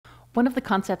One of the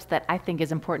concepts that I think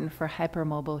is important for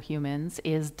hypermobile humans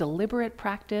is deliberate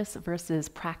practice versus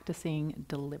practicing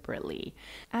deliberately.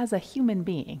 As a human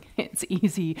being, it's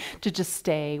easy to just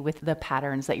stay with the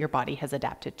patterns that your body has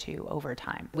adapted to over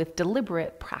time. With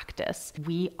deliberate practice,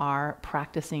 we are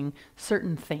practicing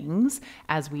certain things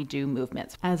as we do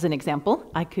movements. As an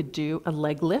example, I could do a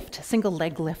leg lift, single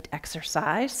leg lift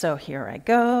exercise. So here I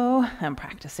go. I'm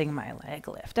practicing my leg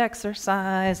lift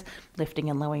exercise, lifting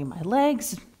and lowering my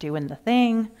legs, doing the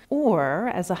thing.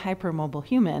 Or as a hypermobile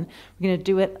human, we're going to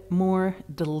do it more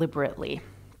deliberately,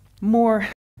 more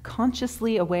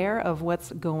consciously aware of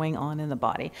what's going on in the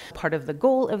body. Part of the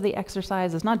goal of the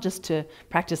exercise is not just to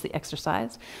practice the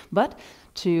exercise, but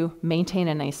to maintain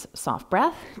a nice soft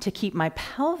breath, to keep my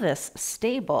pelvis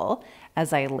stable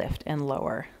as I lift and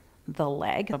lower the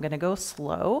leg. I'm going to go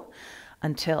slow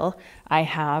until I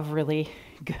have really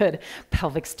good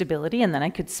pelvic stability, and then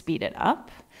I could speed it up.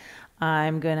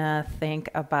 I'm gonna think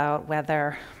about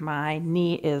whether my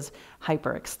knee is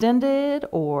hyperextended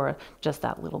or just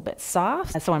that little bit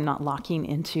soft, so I'm not locking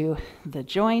into the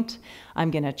joint.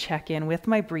 I'm gonna check in with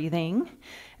my breathing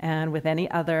and with any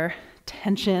other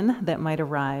tension that might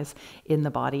arise in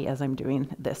the body as I'm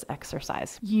doing this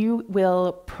exercise. You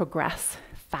will progress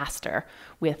faster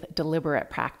with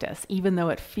deliberate practice. Even though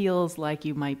it feels like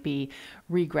you might be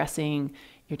regressing,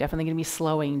 you're definitely gonna be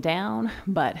slowing down,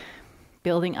 but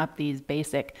building up these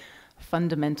basic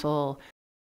fundamental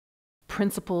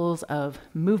principles of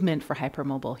movement for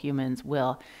hypermobile humans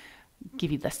will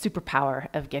give you the superpower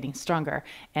of getting stronger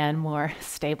and more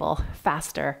stable,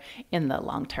 faster in the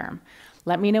long term.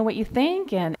 Let me know what you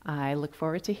think, and I look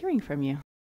forward to hearing from you.